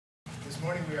This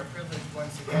morning we are privileged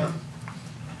once again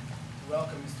to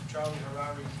welcome Mr.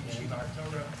 Harary to Yeshiva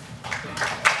Torah.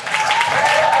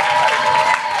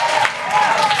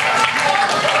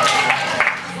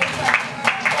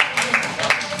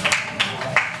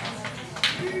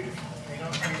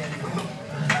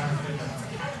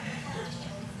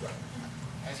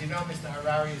 As you know, Mr.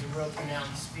 Harary is a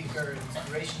world-renowned speaker, an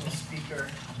inspirational speaker.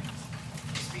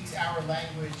 He speaks our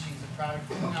language. He's a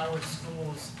product of our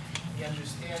schools. He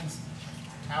understands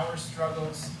our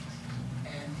struggles,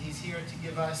 and he's here to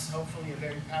give us, hopefully, a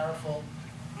very powerful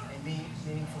and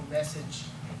meaningful message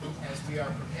as we are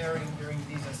preparing during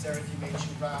these Aseret Yemei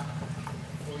Teshuvah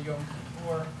for Yom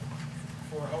Kippur,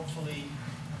 for hopefully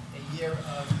a year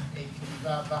of a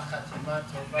Kivah B'Chatima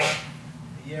Tova,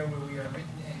 a year where we are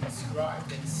written and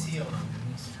inscribed and sealed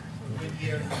for a good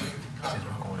year and the year to come.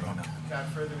 Without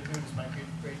further ado, it's my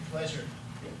great pleasure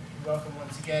to welcome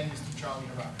once again Mr.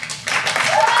 Harary.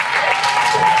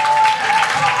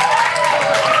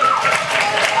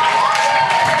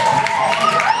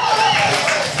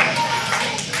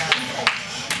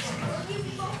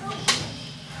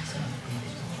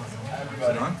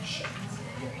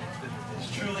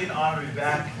 It's truly an honor to be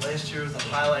back. Last year was the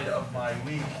highlight of my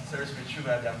week. Sarah's Yeshiva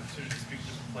had the opportunity to speak to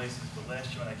different places, but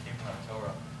last year when I came to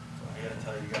Torah, I got to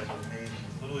tell you, you guys were amazing.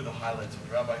 It was literally the highlights. When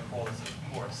the rabbi called us,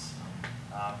 of course.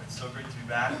 It's so great to be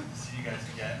back, to see you guys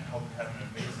again. Hope you're having an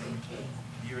amazing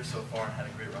year so far and had a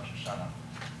great Rosh Hashanah.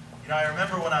 You know, I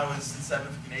remember when I was in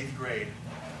 7th and 8th grade,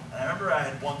 and I remember I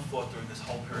had one thought during this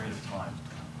whole period of time.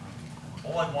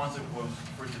 All I wanted was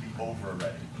for it to be over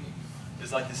already.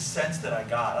 There's like this sense that I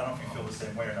got, I don't know if you feel the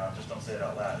same way or not, just don't say it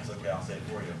out loud, it's okay, I'll say it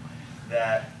for you,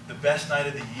 that the best night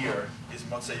of the year is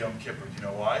Motzei Yom Kippur. Do you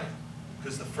know why?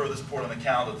 Because the furthest point on the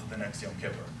calendar to the next Yom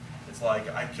Kippur. It's like,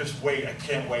 I just wait, I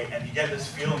can't wait, and you get this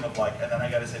feeling of like, and then I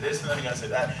gotta say this, and then I gotta say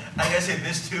that, I gotta say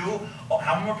this too. Oh,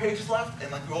 how many more pages left? And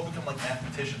like, we all become like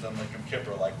mathematicians on like Yom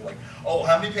Kippur, like, oh,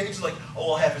 how many pages? Like,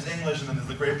 oh, well, half is English, and then there's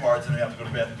the great parts, and we have to go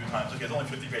to the bathroom 2 times. Okay, there's only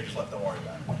 50 pages left, don't worry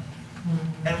about it.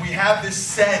 And we have this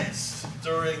sense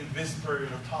during this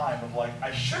period of time of like,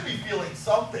 I should be feeling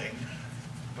something,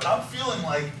 but I'm feeling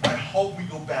like, I hope we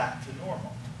go back to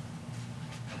normal.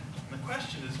 And the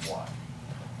question is why?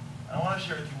 And I want to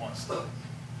share with you one story.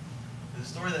 There's a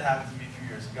story that happened to me a few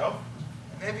years ago.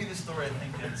 And maybe this story, I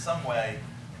think, can in some way,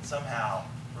 somehow,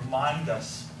 remind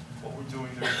us what we're doing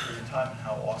during this period of time and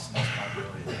how awesome this time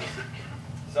really is.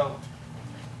 So,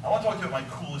 I want to talk to you about my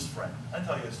coolest friend. I didn't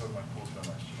tell you a story about my coolest friend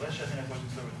last year. Last year, I think I told you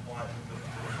a story with the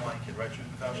blind kid, right? Truth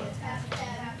without shame.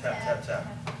 Tap, tap, tap.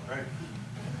 Right?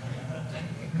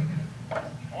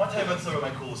 I want to tell you about the story of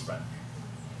my coolest friend.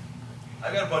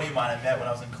 I got a buddy of mine I met when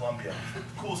I was in Colombia.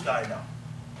 Coolest guy I know.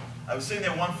 I was sitting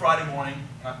there one Friday morning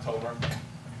in October.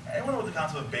 Anyone know what the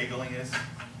concept of bageling is?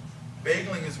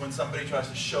 Bageling is when somebody tries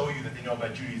to show you that they know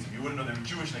about Judaism. You wouldn't know they were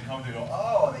Jewish, and they come to you and go,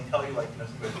 oh, and they tell you like, you know,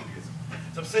 something about Judaism.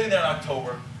 So I'm sitting there in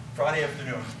October, Friday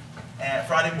afternoon, and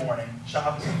Friday morning,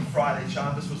 Shabbos was Friday,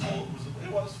 Shabbos was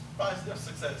 5,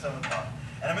 6, 7 o'clock.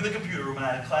 And I'm in the computer room and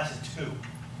I had class at 2.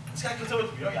 This guy comes over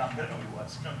to me, oh yeah, I'm gonna know who he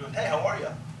was. He goes, hey, how are you?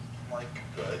 I'm like,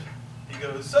 good. He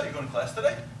goes, so you going to class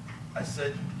today? I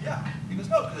said, yeah. He goes,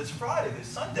 no, because it's Friday, there's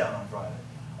sundown on Friday.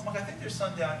 I'm like, I think there's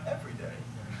sundown every day.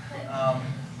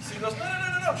 So he goes, no,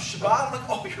 Shabbat? I'm like,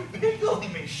 oh, you're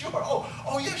bageling me, sure.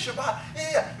 Oh yeah, Shabbat,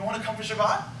 yeah. You want to come for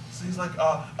Shabbat? So he's like,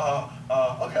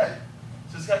 okay.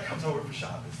 So this guy comes over for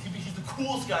Shabbos. He's the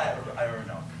coolest guy I ever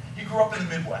known. He grew up in the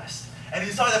Midwest. And he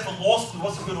decided that for law school, he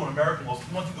wasn't going to go to an American law school,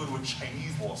 he wanted to go to a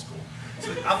Chinese law school.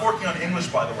 So I'm working on English,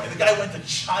 by the way. The guy went to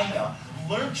China,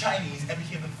 learned Chinese, and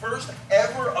became the first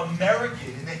ever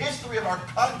American in the history of our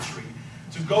country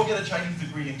to go get a Chinese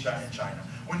degree in China.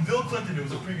 When Bill Clinton, who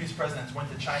was the previous president, went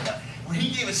to China, when he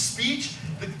gave a speech,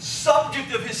 the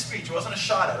subject of his speech, it wasn't a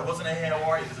shout out, it wasn't a hey, how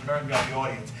are you, there's an American guy in the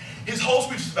audience. His whole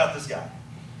speech was about this guy.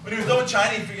 When he was done with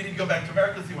China, he figured he'd go back to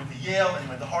America, so he went to Yale, and he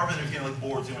went to Harvard, and he was getting like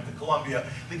boards, he went to Columbia.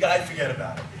 The guy, forget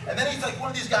about it. And then he's like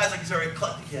one of these guys, like he's very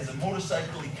eclectic, he has a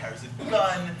motorcycle, he carries a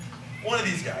gun, one of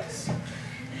these guys.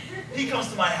 He comes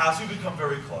to my house, we become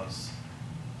very close.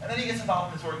 And then he gets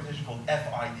involved in this organization called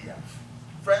FIDF,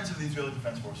 Friends of the Israeli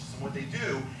Defense Forces. And what they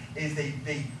do is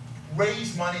they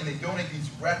raise money and they donate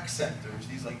these rec centers,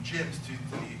 these like gyms to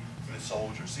the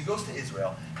soldiers. So he goes to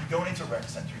Israel, he donates a rec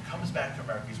center, he comes back to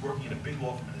America, he's working in a big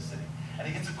law firm in the city. And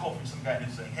he gets a call from some guy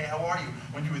who's saying, hey, how are you?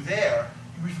 When you were there,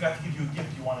 we forgot to give you a gift,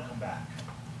 do you want to come back?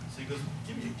 So he goes,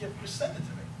 give me a gift, just send it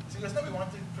to me. So he goes, no, we want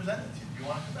to present it to you, do you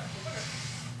want to come back?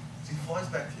 So he flies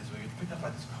back to Israel, he gets picked up by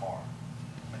this car.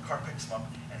 And the car picks him up,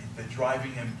 and they're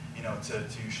driving him, you know, to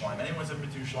Yerushalayim. Anyone's ever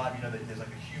been to Yerushalayim, you know that there's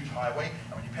like a huge highway,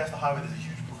 and when you pass the highway, there's a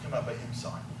huge Bruchim Abbaim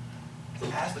sign.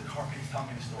 as the car, he's telling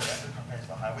me the story, as the car passes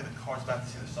the highway, the car's about to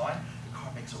see the sign, the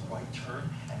car makes a right turn,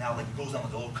 and now like it goes down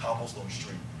like a little cobblestone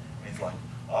street. And he's like,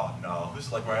 oh no, this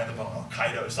is like where I end up on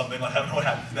Al-Qaeda or something, like I don't know what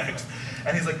happens next.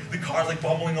 And he's like, the car's like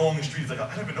bumbling along the street. He's like,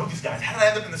 I don't even know these guys. How did I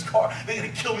end up in this car? They're gonna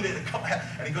kill me, they're gonna come.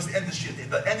 And he goes to the end of the street.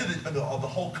 The end of the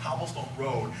whole cobblestone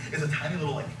road is a tiny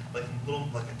little like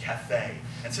a cafe.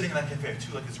 And sitting in that cafe are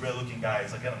two like Israeli looking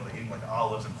guys, like I don't know, like eating like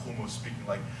olives and hummus, speaking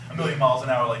like a million miles an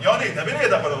hour, like, Yoni, and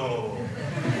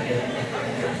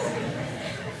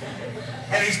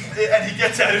he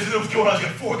gets out, he knows what's going on, he's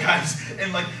got four guys,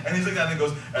 and he's looking at it and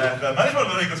goes,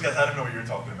 he goes, guys, I don't know what you're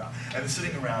talking about. And they're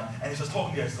sitting around, and he's just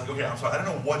talking to guys, he's like, okay, I'm sorry, I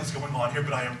don't know what is going on here,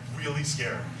 but I am really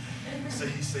scared. So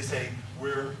they say,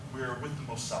 we're with the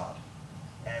Mossad,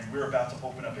 and we're about to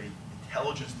open up an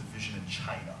intelligence division in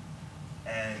China.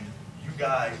 And you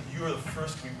guys, you are the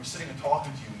first, we were sitting and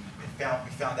talking to you, and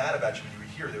we found out about you when you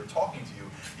were here, they were talking to you.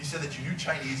 You said that you knew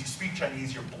Chinese, you speak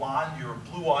Chinese, you're blonde, you're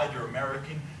blue-eyed, you're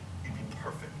American, you'd be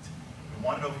perfect. We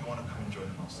want to know if you want to come and join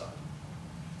the Mossad.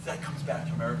 So that comes back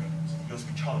to America, he goes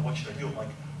to me, Charlie, what should I do? I'm like,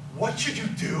 what should you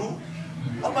do?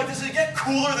 I'm like, does it get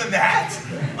cooler than that?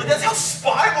 Like, that's how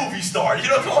spy movies start, you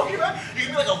know what I'm talking about? You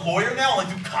can be like a lawyer now and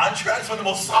like do contracts when the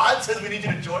Mossad says we need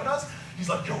you to join us. He's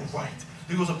like, you're right.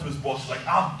 He goes up to his boss, he's like,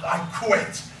 I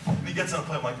quit. And he gets on a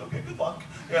plane, I'm like, okay, good luck.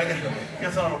 Yeah, he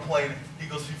gets on a plane, he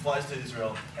flies to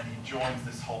Israel, and he joins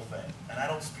this whole thing. And I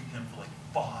don't speak to him for like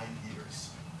 5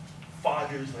 years.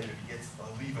 5 years later, he gets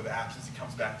a leave of absence, he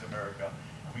comes back to America,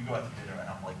 and we go out to dinner, and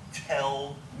I'm like,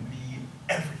 tell me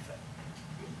everything.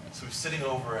 So he's sitting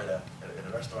over at a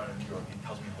restaurant in New York, and he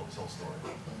tells me his whole story.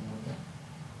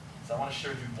 So I want to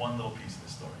share with you one little piece of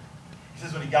this story. He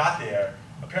says when he got there,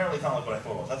 apparently it's not like what I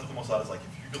thought it was. That's what the Mossad is like.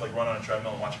 If you could like run on a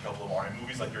treadmill and watch a couple of army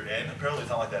movies like you're in, apparently it's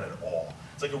not like that at all.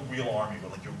 It's like a real army where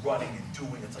like you're running and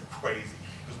doing, it's like crazy.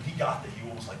 Because when he got there, he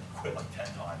almost like quit like 10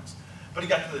 times. But he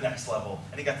got to the next level,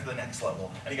 and he got to the next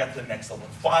level, and he got to the next level.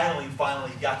 And finally,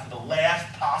 he got to the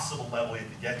last possible level he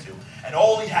had to get to. And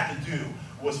all he had to do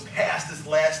was pass this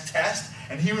last test,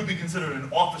 and he would be considered an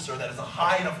officer that is a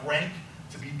high enough rank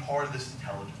to be part of this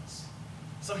intelligence.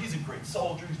 So he's a great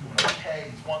soldier, he's doing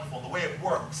okay, he's wonderful. And the way it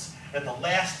works, at the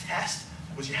last test,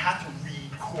 was you had to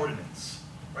read coordinates.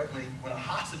 Right? When a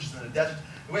hostage is in the desert,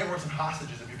 the way it works in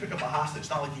hostages, if you pick up a hostage, it's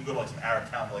not like you can go to like some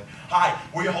Arab town, like, hi,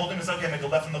 where you holding us? Okay, make a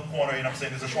left in the corner, you know what I'm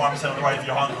saying? There's a shawarma stand on the right if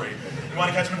you're hungry. You want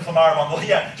to catch him in the Flamarabon? Well,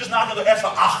 yeah, just knock on the ask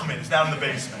for Ahmed, it's down in the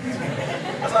basement.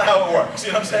 That's not how it works,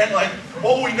 you know what I'm saying? Like,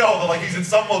 all we know that like he's in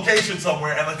some location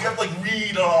somewhere, and like you have to like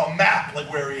read on a map like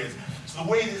where he is. So the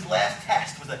way this last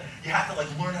test was that you have to like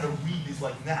learn how to read these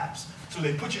like maps. So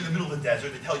they put you in the middle of the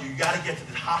desert, they tell you got to get to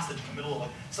the hostage in the middle of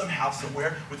like some house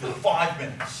somewhere within 5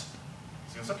 minutes.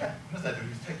 So he goes, okay, what does that do?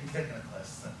 He's taking a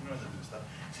class, he knows how to do this stuff.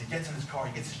 So he gets in his car,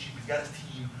 he gets his Jeep, he's got his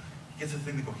team, he gets the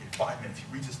thing, they go, okay, 5 minutes, he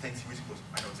reads his things, he goes,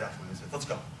 I know exactly what this is, let's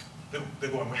go. They're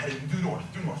going, we're headed due north,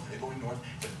 they're going north,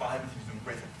 he's at 5 minutes, he's doing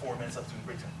great, he's at 4 minutes left, he's doing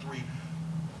great, he's at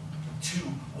 3,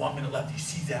 2, 1 minute left, he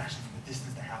sees it actually from the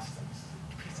distance the house, he's like, this is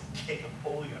a piece of cake, I'm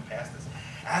totally gonna pass this.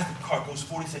 As the car goes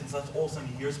 40 seconds left, all of a sudden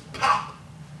he hears, pop!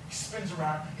 He spins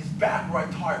around, his back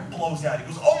right tire blows out. He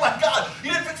goes, oh my God,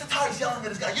 you didn't fix the tire. He's yelling at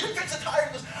this guy, you didn't fix the tire.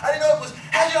 He goes, I didn't know it was,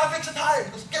 how did you not fix the tire?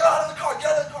 He goes, get out of the car, get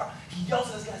out of the car. He yells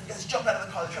at this guy, the guys jump out of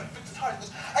the car, they're trying to fix the tire. He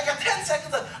goes, I got 10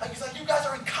 seconds left. He's like, you guys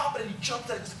are incompetent. He jumps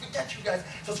out, he goes, forget you guys.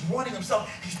 So he's running himself,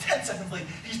 he's 10 seconds late,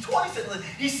 he's 20 seconds late.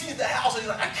 He sees the house and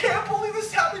he's like, I can't believe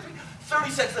this happened to me.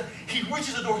 30 seconds late, he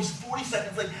reaches the door, he's 40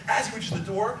 seconds late. As he reaches the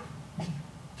door, he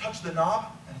touches the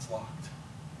knob and it's locked.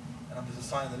 And there's a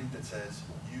sign underneath that says,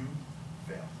 you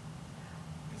failed.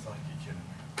 He's like, you kidding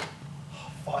me?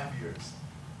 5 years.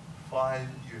 5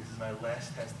 years. This is my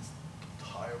last test. This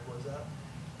tire blows out.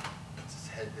 Puts his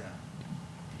head down.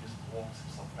 He just walks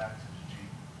himself back to his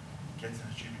Jeep. Gets in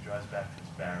his Jeep, he drives back to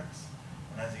his barracks.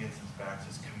 And as he gets in his barracks,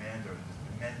 his commander, his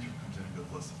mentor comes in and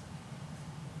goes, listen,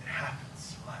 it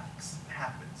happens. Relax. It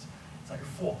happens. It's not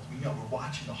your fault. We know. We're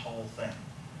watching the whole thing.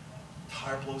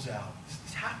 Tire blows out.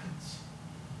 This happens.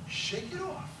 Shake it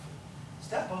off.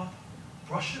 Step up.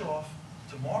 Brush it off.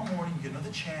 Tomorrow morning, you get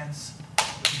another chance.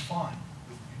 You'll be fine.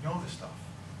 You know this stuff.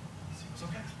 He goes,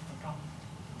 okay, no problem.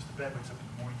 Goes to bed, wakes up in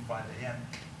the morning, 5 a.m.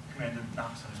 Commander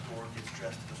knocks on his door, gets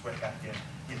dressed, goes right back in.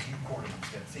 He has new coordinates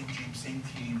again. Same Jeep, same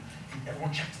team.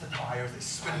 Everyone checks the tires. They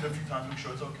spin it a few times, make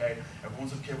sure it's okay.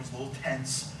 Everyone's okay. Everyone's a little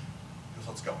tense. He goes,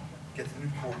 let's go. Gets the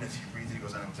new coordinates. He reads it. He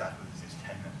goes, I know exactly what this is.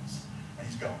 10 minutes. And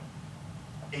he's going.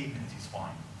 8 minutes, he's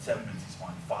fine. 7 minutes, he's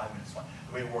fine. 5 minutes, fine.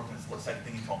 The way it worked, and the second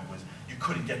thing he told me was, you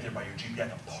couldn't get there by your Jeep. You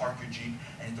had to park your Jeep,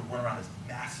 and you had to run around this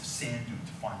massive sand dune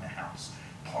to find the house.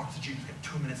 parks the Jeep, he's got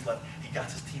 2 minutes left. He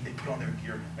got his team, they put on their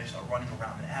gear, and they start running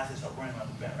around. And as they start running around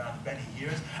the bend, he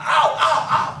hears, ow, ow,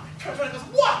 ow. He turns around and goes,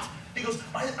 what? He goes,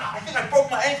 I think I broke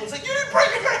my ankle. He's like, you didn't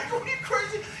break your ankle, are you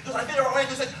crazy? He goes, I think I broke my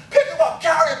ankle. He's like, pick him up,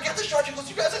 carry him, get the stretcher. He goes,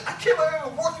 you guys, I can't believe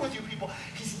I'm working with you people.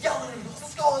 He's yelling at him, he goes,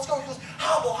 let's go, let's go. He goes,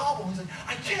 hobble, hobble. He's like,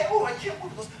 I can't move, I can't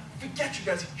move. He goes, forget you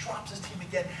guys. He drops his team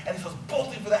again, and he starts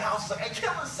bolting for the house. He's like, I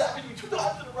can't lose 7 2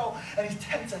 times in a row. And he's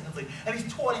 10 seconds late, and he's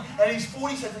 20, and he's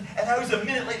 40 seconds late, and now he's a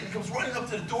minute late, and he comes running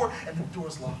up to the door, and the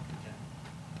door's locked again.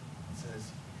 It says,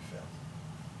 you failed.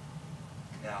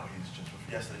 Now he's just,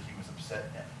 yesterday he was upset,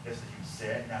 yesterday he was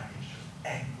sad, now he's just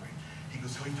angry. He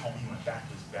goes, so he told me he went back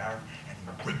to his barrack, and he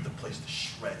ripped the place to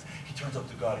shreds. He turns up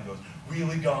to God and goes,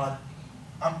 really, God?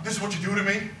 This is what you do to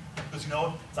me? He goes, you know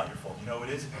what? It's not your fault. You know what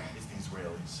it is? It's the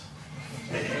Israelis.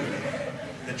 They hate me.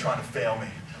 They're trying to fail me.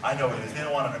 I know it is. They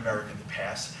don't want an American to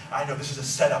pass. I know this is a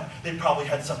setup. They probably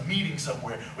had some meeting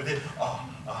somewhere where they,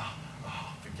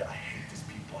 forget, I hate these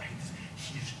people. I hate this.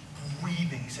 He's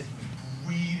breathing. He said he was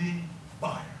breathing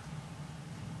fire.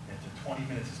 And after 20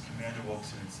 minutes, his commander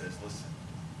walks in and says, listen,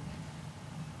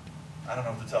 I don't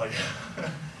know what to tell you.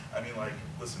 I mean, like,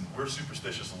 listen, we're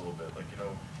superstitious a little bit. Like, you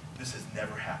know, this has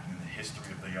never happened in the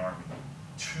history of the Army.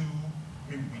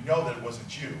 We know that it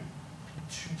wasn't you.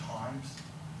 2 times,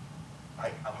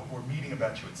 we're meeting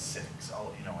about you at 6.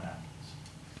 I'll let you know what happens.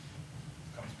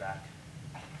 Comes back,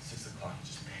 6 o'clock,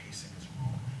 he's just pacing his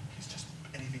room. He's just,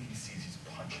 anything he sees, he's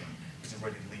punching. He's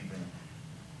ready to leave. And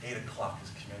 8 o'clock,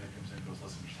 his commander comes in and goes,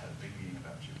 listen, we just had a big meeting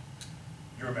about you.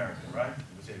 You're American, right? He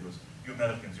goes, yeah. He goes, you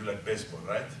Americans, you like baseball,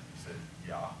 right? He said,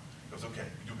 yeah. He goes,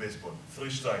 okay, you do baseball. 3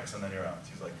 strikes and then you're out.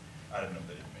 He's like, I don't know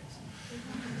what that even means.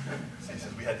 So he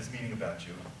says, we had this meeting about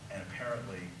you, and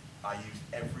apparently I used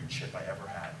every chip I ever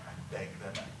had. I begged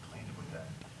them, I pleaded with them.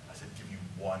 I said, give you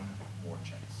 1 more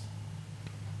chance.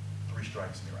 3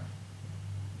 strikes and you're out.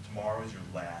 Tomorrow is your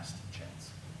last chance.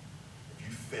 If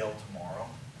you fail tomorrow,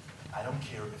 I don't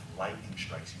care if lightning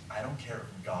strikes you. I don't care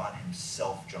if God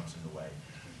himself jumps in the way.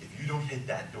 If you don't hit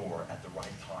that door at the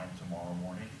right time tomorrow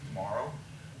morning,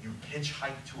 you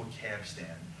hitchhike to a cab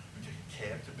stand, you take a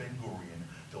cab to Ben Gurion,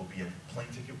 there'll be a plane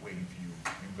ticket waiting for you,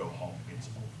 you go home, it's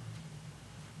over.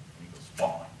 And he goes,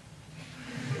 fine.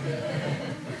 The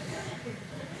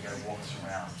guy walks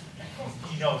around.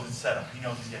 He knows it's set up. He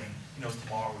knows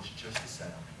tomorrow is just a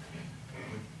setup. He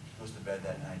goes to bed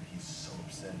that night, he's so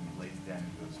upset, and he lays down, and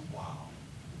he goes, wow,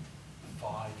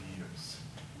 5 years.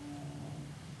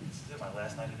 This is it, my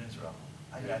last night in Israel.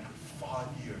 I've been for 5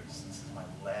 years. This is my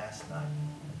last night.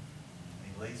 And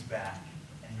he lays back,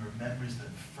 and he remembers the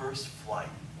first flight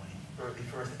when they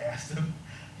first asked him.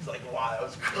 He's like, wow, that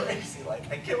was crazy. Like,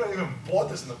 I can't believe I even bought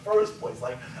this in the first place.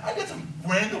 Like, I got some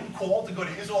random call to go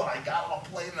to Israel, and I got on a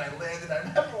plane, and I landed. I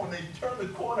remember when they turned the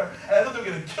corner, and I thought they were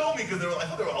going to kill me because I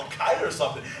thought they were Al-Qaeda or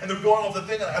something, and they were going off the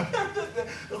thing, and I remember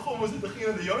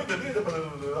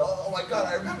oh my God,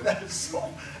 I remember that. It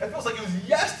feels like it was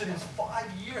yesterday. It was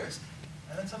 5 years.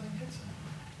 And then something hits him.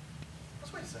 He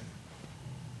goes, wait a second.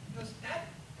 He goes, Dad,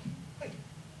 wait,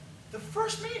 the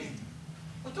first meeting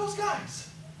with those guys,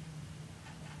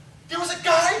 there was a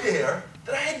guy there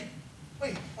that I hadn't,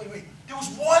 wait. There was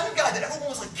one guy that everyone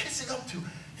was like kissing up to.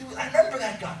 I remember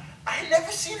that guy. I had never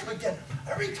seen him again.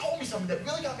 I already told me something that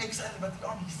really got me excited about the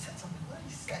Army. He said something. What did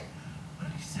he say?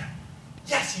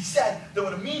 Yes, he said that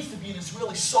what it means to be an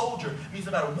Israeli soldier means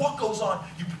no matter what goes on,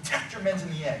 you protect your men in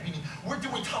the end. Meaning, we're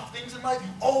doing tough things in life, you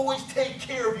always take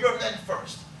care of your men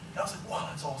first. And I was like, wow,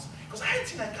 that's awesome. Because I hadn't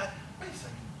seen that guy. Wait a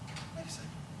second. It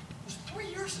was 3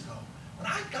 years ago when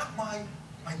I got my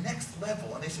next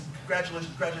level, and they said,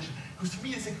 congratulations. Because to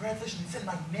me, they said, congratulations, they said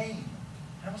my name.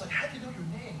 And I was like, how do you know your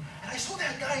name? And I saw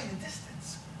that guy in the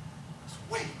distance. I was,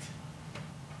 wait.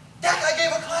 That guy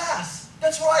gave a class.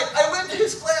 That's right, I went to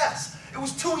his class. It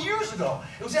was 2 years ago.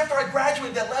 It was after I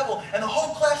graduated that level, and the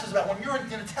whole class was about when you're in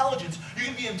intelligence, you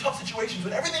can be in tough situations.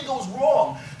 When everything goes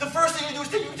wrong, the first thing you do is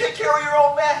you take care of your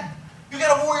own men. You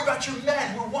got to worry about your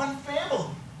men. We're one family.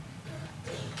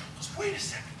 Just wait a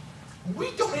second.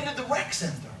 We donated the rec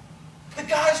center. The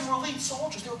guys who were elite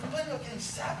soldiers, they were complaining about getting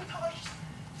sabotaged. I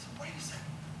said, wait a second.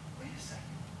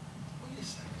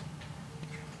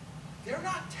 They're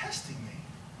not testing me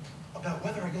about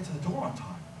whether I get to the door on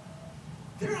time.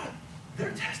 They're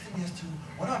testing me as to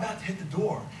when I'm about to hit the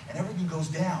door and everything goes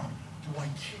down, do I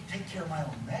take care of my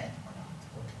own men or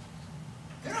not?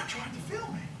 They're not trying to fail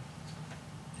me.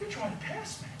 They're trying to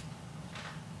pass me.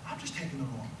 I'm just taking the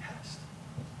wrong test.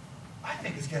 I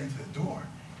think it's getting to the door.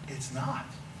 It's not.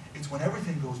 It's when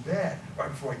everything goes bad, right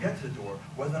before I get to the door,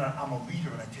 whether or not I'm a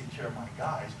leader and I take care of my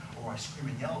guys, or I scream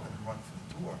and yell at them and run for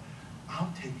the door,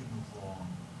 I'm taking the wrong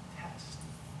test.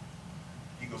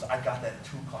 He goes, I got that at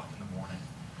 2 o'clock in the morning.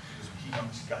 Because when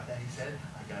he got that, he said,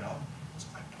 I got up,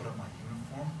 I put on my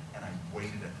uniform, and I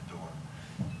waited at the door.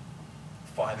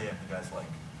 5 a.m., the guy's like,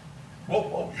 whoa,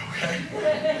 whoa, you okay? He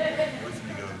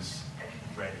goes,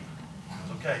 ready. He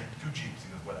goes, okay, 2 Jeeps.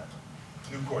 He goes, whatever.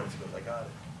 New coordinates. He goes, I got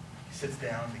it. He sits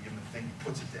down, they give him the thing, he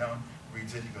puts it down,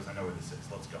 reads it, he goes, I know where this is,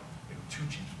 let's go. They go, 2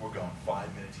 Jeeps, we're going.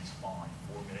 5 minutes, he's fine.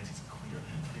 4 minutes, he's clear.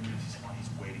 3 minutes, he's fine,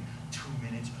 he's waiting. 2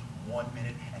 minutes, 1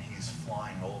 minute, and he's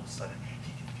flying. All of a sudden,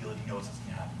 he can feel it, he knows it's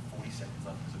going to happen. 40 seconds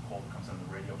left, there's a call that comes on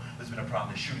the radio. There's been a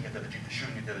problem, they're shooting at the other Jeep, they're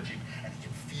shooting at the other Jeep, and he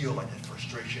can feel like that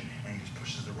frustration, and he just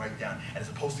pushes it right down. And as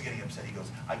opposed to getting upset, he goes,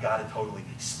 I got it totally.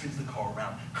 Spins the car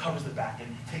around, covers the back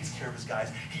end, takes care of his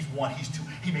guys. He's 1, he's 2.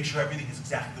 He makes sure everything is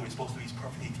exactly the way it's supposed to be. He's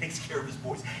perfect. He takes care of his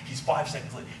boys. He's 5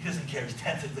 seconds late. He doesn't care. He's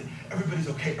 10 seconds late. Everybody's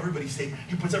okay. Everybody's safe.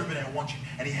 He puts everybody on 1 Jeep,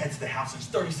 and he heads to the house. And he's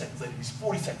 30 seconds late. He's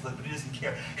 40 seconds late, but he doesn't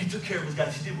care. He took care of his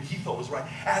guys. He did what he thought was right.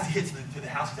 As he hits to the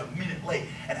house, he's a minute late.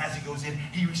 And as he goes in,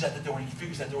 he reaches out the door, and he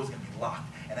figures that door is going to be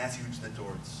locked. And as he reaches the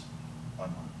door, it's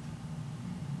unlocked.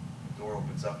 The door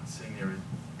opens up, and sitting there in an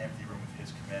empty room with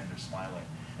his commander smiling.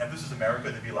 And if this was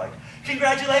America, they'd be like,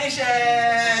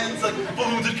 congratulations! Like,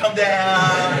 balloons would come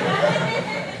down.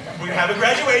 We're going to have a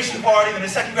graduation party, then a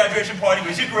second graduation party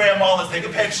with your grandma. Let's take a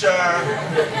picture.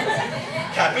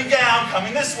 Cap and gown,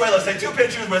 coming this way. Let's take 2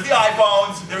 pictures. Where's the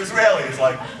iPhones? They're Israelis.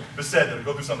 Like, they said they'll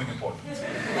go do something important.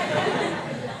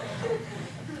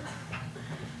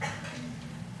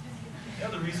 You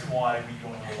know the reason why we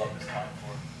don't love this time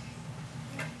for?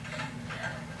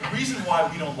 The reason why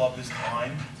we don't love this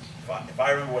time, if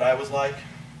I remember what I was like,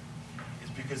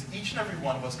 is because each and every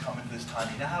one of us come into this time,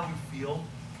 you know how we feel?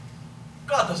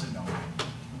 God doesn't know me.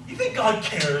 You think God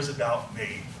cares about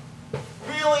me?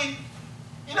 Really?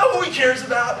 You know who he cares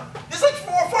about? There's like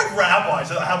 4 or 5 rabbis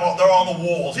that they're on the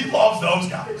walls. He loves those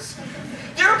guys.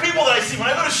 There are people that I see, when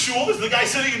I go to shul, there's the guy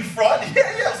sitting in front.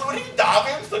 Yeah, so when he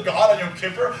davens to God on Yom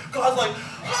Kippur, God's like,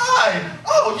 hi,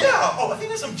 oh yeah, oh, I think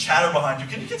there's some chatter behind you.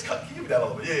 Can you give me that a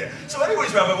little bit? Yeah. So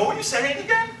anyways, Rabbi, what were you saying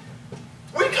again?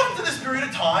 We come to this period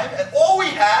of time, and all we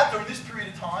have during this period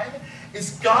of time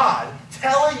is God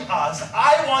telling us,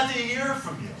 I want to hear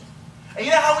from you. And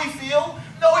you know how we feel?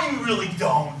 No, you really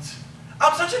don't.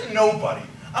 I'm such a nobody.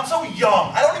 I'm so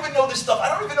young. I don't even know this stuff. I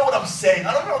don't even know what I'm saying.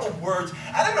 I don't know the words.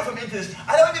 I don't know if I'm into this.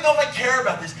 I don't even know if I care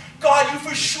about this. God, you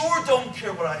for sure don't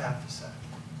care what I have to say.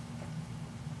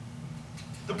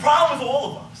 The problem with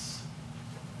all of us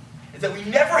is that we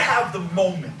never have the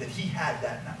moment that he had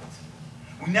that night.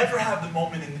 We never have the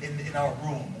moment in our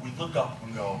room where we look up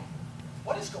and go,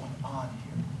 what is going on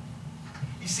here?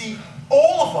 You see,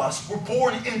 all of us were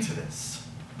born into this.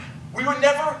 We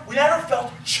never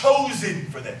felt chosen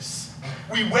for this.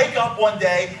 We wake up one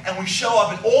day and we show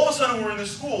up, and all of a sudden we're in the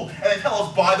school, and they tell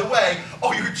us, by the way,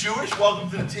 oh, you're Jewish? Welcome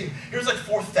to the team. Here's like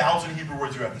 4,000 Hebrew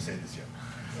words you have to say this year.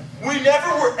 We never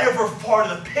were ever part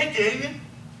of the picking.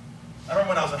 I remember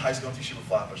when I was in high school in Yeshiva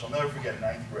Flatbush. I'll never forget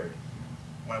 9th grade.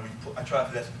 When I tried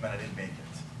for the SPM, I didn't make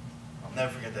it. I'll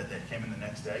never forget that day. I came in the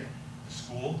next day to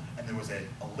school, and there was a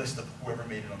list of whoever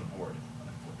made it on the board.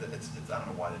 I don't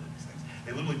know why they did these things.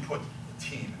 They literally put the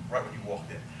team right when you walked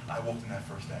in. I walked in that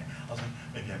first day. I was like,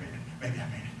 maybe I made it. Maybe I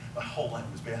made it. My whole life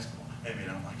was basketball. Maybe I made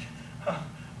it. I'm like, huh,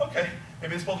 okay.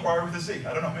 Maybe they spelled Harary with a Z.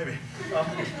 I don't know, maybe.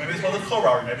 Maybe they spelled it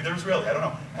Harary. Maybe they're Israeli. I don't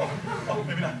know. Oh,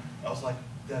 maybe not. I was like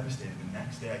devastated. The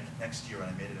next year, when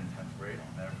I made it in 10th grade,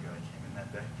 I'll never forget. I came in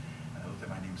that day, and I looked at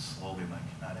my name slowly, like,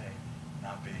 not A,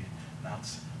 not B, not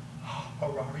C.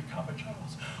 Harary, comma,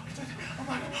 Charles. I'm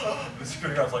like, the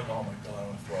security guard's like, oh my God, I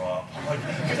want to throw up. I'm like,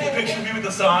 can they picture me with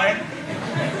the sign?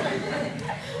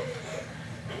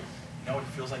 You know what it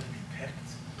feels like to be picked?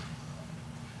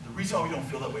 The reason why we don't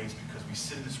feel that way is because we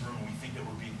sit in this room and we think that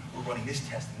we're running this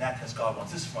test and that test. God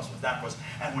wants this from us, wants that from us,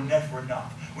 and we're never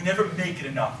enough. We never make it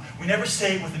enough. We never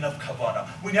say it with enough kavanah.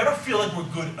 We never feel like we're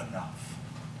good enough.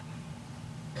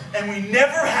 And we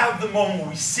never have the moment where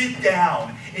we sit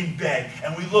down in bed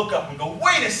and we look up and go,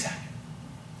 wait a second.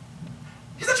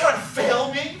 He's not trying to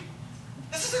fail me.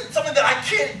 This isn't something that I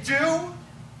can't do.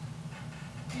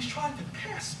 He's trying to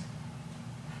pass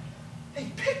me.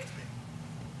 He picked me.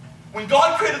 When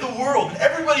God created the world, and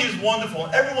everybody is wonderful,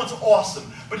 and everyone's awesome,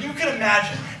 but you can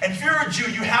imagine, and if you're a Jew,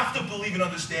 you have to believe and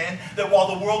understand that while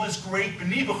the world is great,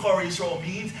 B'nai B'chari Yisrael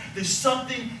means there's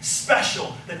something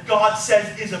special that God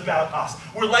says is about us.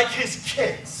 We're like his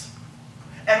kids.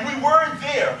 And we weren't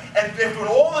there. And when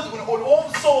all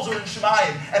the souls are in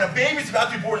Shemayim, and a baby's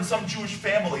about to be born in some Jewish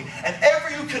family, and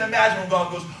every you can imagine when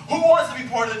God goes, who wants to be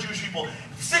part of the Jewish people?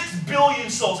 6 billion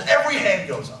souls, every hand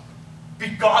goes up. Be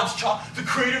God's child, the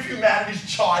creator of humanity's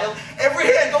child, every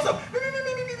hand goes up.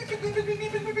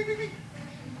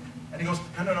 And And he goes,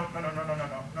 no,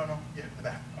 yeah, the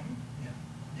back. Yeah.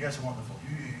 You guys are wonderful.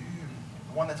 You,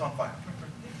 the one that's on fire.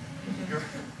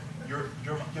 You're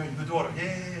the daughter.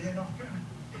 Yeah, no.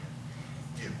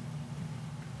 You.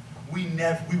 We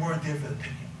weren't there for the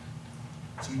picking.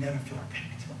 So we never feel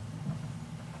picked.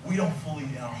 We don't fully,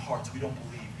 in our hearts, we don't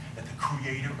believe that the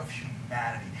creator of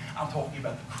humanity, I'm talking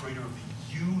about the creator of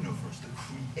the universe, the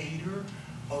creator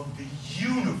of the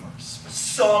universe, for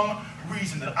some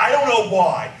reason that I don't know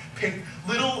why, picked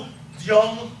little,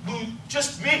 young,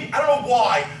 just me. I don't know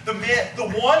why the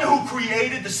one who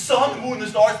created the sun, the moon, the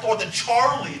stars, thought that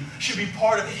Charlie should be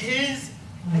part of his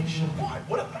nation. Why?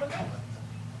 I don't know.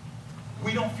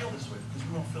 We don't feel this way because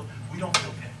we don't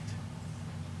feel picked.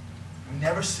 We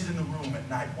never sit in the room at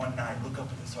night, one night, look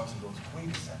up at the stars and goes, wait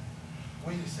a second.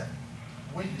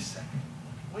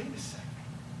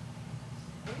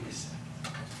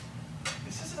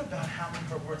 This isn't about how many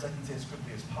words I can say as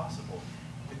quickly as possible.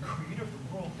 The creator of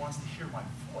the world wants to hear my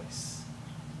voice.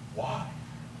 Why?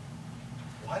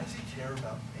 Why does he care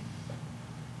about me?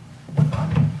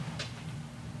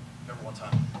 Remember one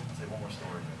time, I'll say one more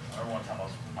story. I remember one time I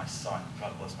was with my son,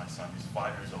 God bless my son, he's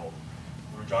 5 years old.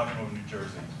 We were driving over to New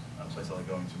Jersey, not a place I like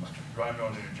going too much. Driving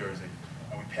over to New Jersey,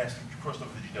 and we crossed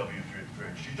over the GW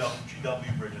Bridge.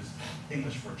 GW Bridge is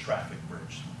English for traffic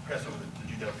bridge. We passed over the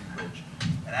GW Bridge.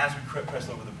 And as we pressed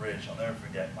over the bridge, I'll never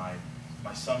forget, my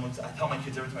son looks, I tell my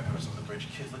kids every time I cross over the bridge,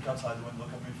 kids look outside the window,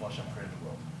 look how beautiful Hashem created the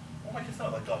world. All my kids know,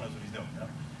 like God knows what he's doing, you know?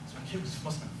 So my kid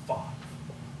must have been 5.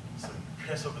 So we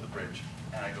pass over the bridge,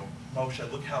 and I go, Moshe,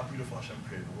 look how beautiful Hashem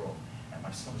created the world. And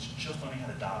my son was just learning how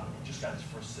to daven. He just got his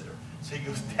first sitter. So he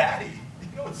goes, Daddy,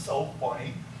 you know what's so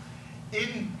funny?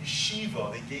 In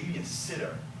Yeshiva, they gave me a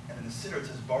sitter, and in the sitter it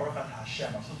says, Baruch At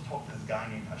Hashem. I'm supposed to talk to this guy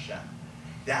named Hashem.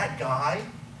 That guy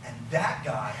and that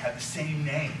guy have the same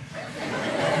name.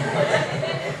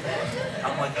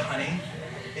 I'm like, honey,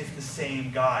 it's the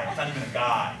same guy. It's not even a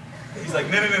guy. He's like,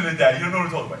 no, Dad, you don't know what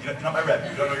I'm talking about. You're not my Rebbe.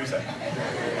 You don't know what you're saying.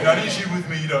 You're not in Yeshiva with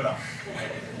me, you don't know.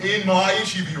 In my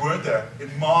Yeshiva, you weren't there. In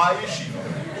my Yeshiva,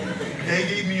 they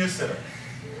gave me a sitter.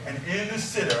 And in the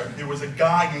sitter, there was a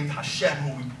guy named Hashem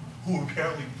who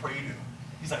apparently prayed to him.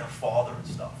 He's like our father and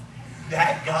stuff.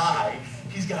 That guy,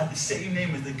 he's got the same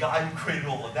name as the guy who created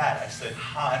all of that. I said,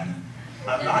 hon,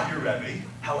 I'm not your Rebbe.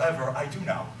 However, I do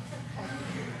know.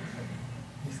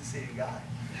 He's the same guy.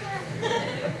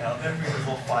 And I'll never forget his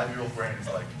little 5-year-old brain is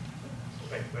like,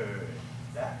 wait.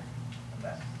 That.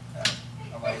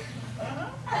 I'm like,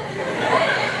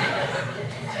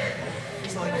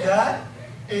 He's like, that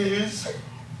is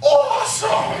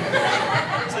awesome!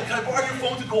 It's like, can I borrow your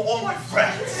phone to call all my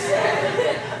friends?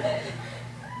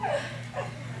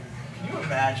 Can you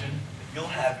imagine that you'll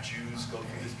have Jews go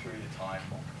through this period of time?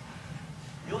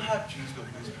 You'll have Jews go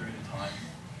through this period of time,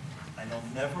 and they'll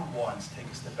never once take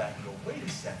a step back and go, wait a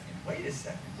second.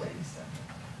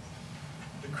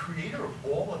 The creator of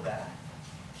all of that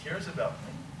cares about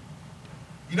me.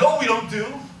 You know what we don't do?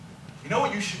 You know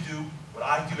what you should do? What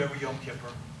I do every Yom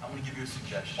Kippur? I'm going to give you a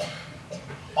suggestion.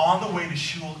 On the way to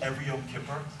shul every Yom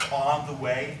Kippur, on the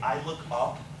way, I look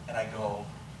up and I go,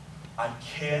 I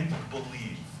can't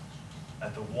believe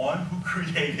that the one who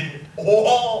created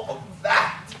all of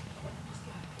that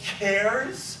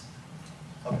cares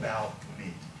about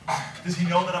me. Does he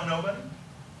know that I'm nobody?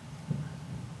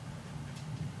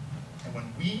 And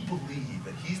when we believe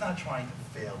that he's not trying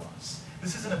to fail us,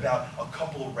 this isn't about a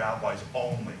couple of rabbis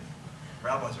only.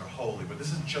 Rabbis are holy, but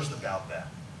this isn't just about that.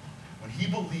 When he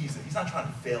believes that he's not trying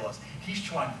to fail us, he's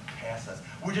trying to pass us.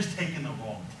 We're just taking the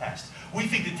wrong test. We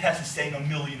think the test is saying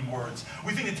 1,000,000 words.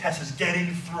 We think the test is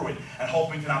getting through it and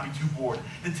hoping to not be too bored.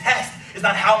 The test is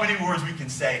not how many words we can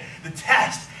say. The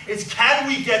test is, can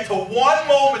we get to one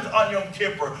moment on Yom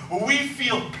Kippur where we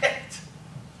feel picked,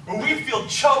 where we feel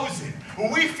chosen,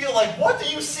 where we feel like, what do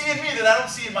you see in me that I don't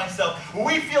see in myself? Where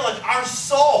we feel like our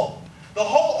soul, the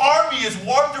whole army is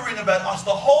wondering about us. The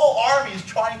whole army is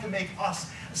trying to make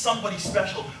us somebody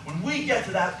special. When we get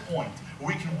to that point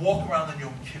where we can walk around on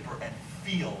Yom Kippur and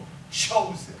feel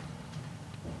chosen,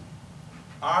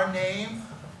 our name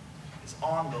is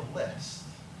on the list.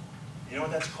 You know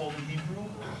what that's called in Hebrew?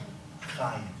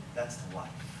 Chaim. That's life.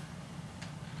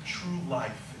 True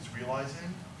life is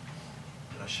realizing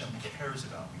that Hashem cares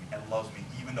about me and loves me,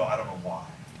 even though I don't know why.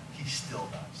 He still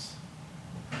does.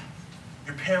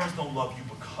 Your parents don't love you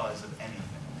because of anything.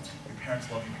 Your parents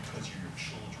love you because you're your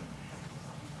children.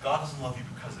 God doesn't love you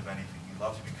because of anything. He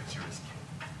loves you because you're his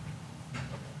kid.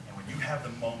 And when you have the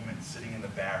moment sitting in the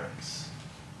barracks,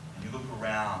 and you look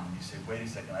around and you say, wait a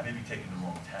second, I may be taking the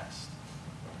wrong test.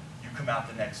 You come out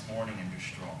the next morning and you're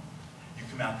strong. You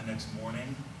come out the next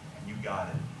morning and you got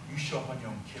it. You show up on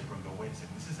Yom Kippur and go, wait a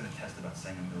second, this isn't a test about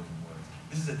saying a million words.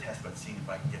 This is a test about seeing if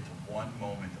I can get to one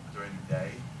moment during the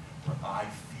day where I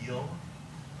feel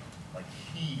like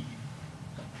he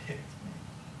picked me.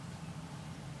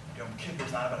 Yom Kippur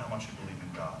is not about how much you believe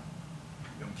in God.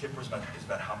 Yom Kippur is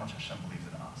about how much Hashem believes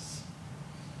in us.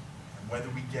 And whether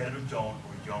we get it or don't,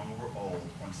 or we're young or we're old,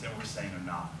 or understand what we're saying or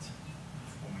not,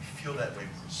 when we feel that way,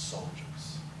 we're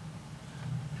soldiers.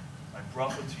 My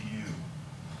brother to you,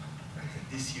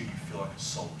 that this year you feel like a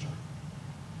soldier.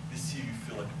 This year you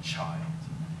feel like a child.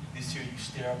 This year you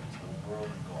stare up into the world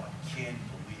and go, I can't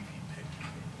believe he picked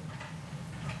me.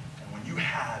 And when you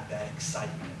have that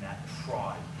excitement and that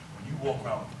pride, when you walk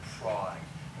around with pride,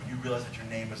 when you realize that your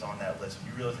name is on that list,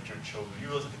 when you realize that you're chosen, when you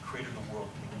realize that the creator of the world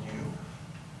picked you,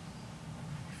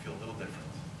 you feel a little different.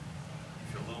 You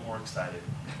feel a little more excited.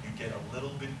 You get a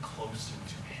little bit closer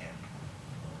to him.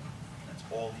 That's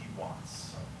all he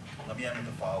wants. Let me end with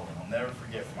the following. I'll never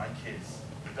forget for my kids,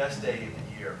 the best day of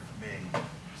the year for me,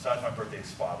 besides my birthday,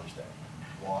 is Father's Day.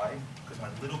 Why? Because my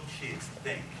little kids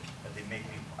think that they make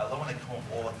me, I love when they come home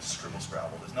all like the scribble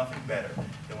scrabble. There's nothing better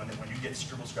than when you get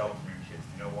scribble scrabble from your kids.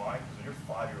 You know why? Because when your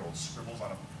 5-year-old scribbles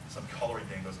on some coloring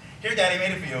thing and goes, here Daddy,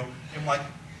 made it for you. I'm like,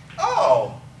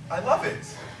 oh, I love it.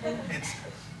 It's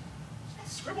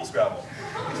scribble scrabble.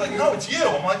 He's like, no, it's you.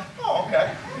 I'm like, oh,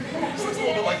 okay. This looks a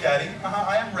little bit like Daddy.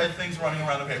 I have red things running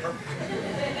around the paper.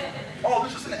 Oh,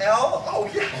 there's just an L? Oh,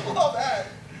 yeah, I love that.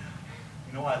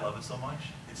 You know why I love it so much?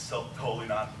 It's so totally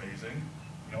not amazing.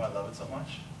 You know why I love it so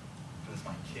much? Because it's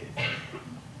my kid.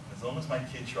 As long as my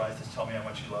kid tries to tell me how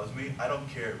much he loves me, I don't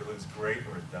care if it looks great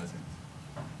or it doesn't.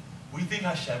 We think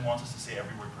Hashem wants us to say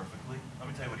every word perfectly. Let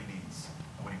me tell you what he needs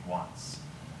and what he wants.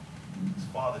 It's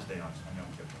Father's Day on Yom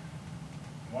Kippur.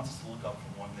 He wants us to look up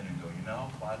for 1 minute and go, you know,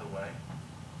 by the way,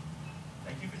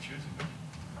 thank you for choosing me.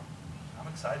 I'm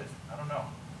excited. I don't know.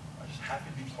 I'm just happy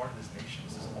to be part of this nation.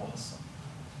 This is awesome.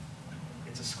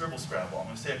 It's a scribble scrabble. I'm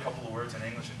going to say a couple of words in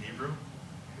English and Hebrew.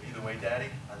 Either way,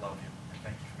 Daddy, I love you. And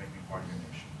thank you for making me part of your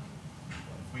nation.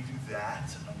 If we do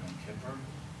that on Yom Kippur,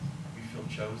 we feel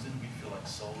chosen. We feel like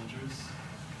soldiers.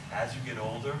 As you get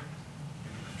older, you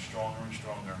become stronger and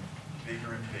stronger,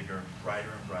 bigger and bigger,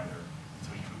 brighter and brighter,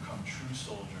 until you become true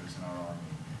soldiers in our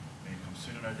army. May it come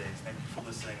soon in our days. Thank you for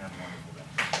listening. Have a wonderful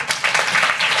day.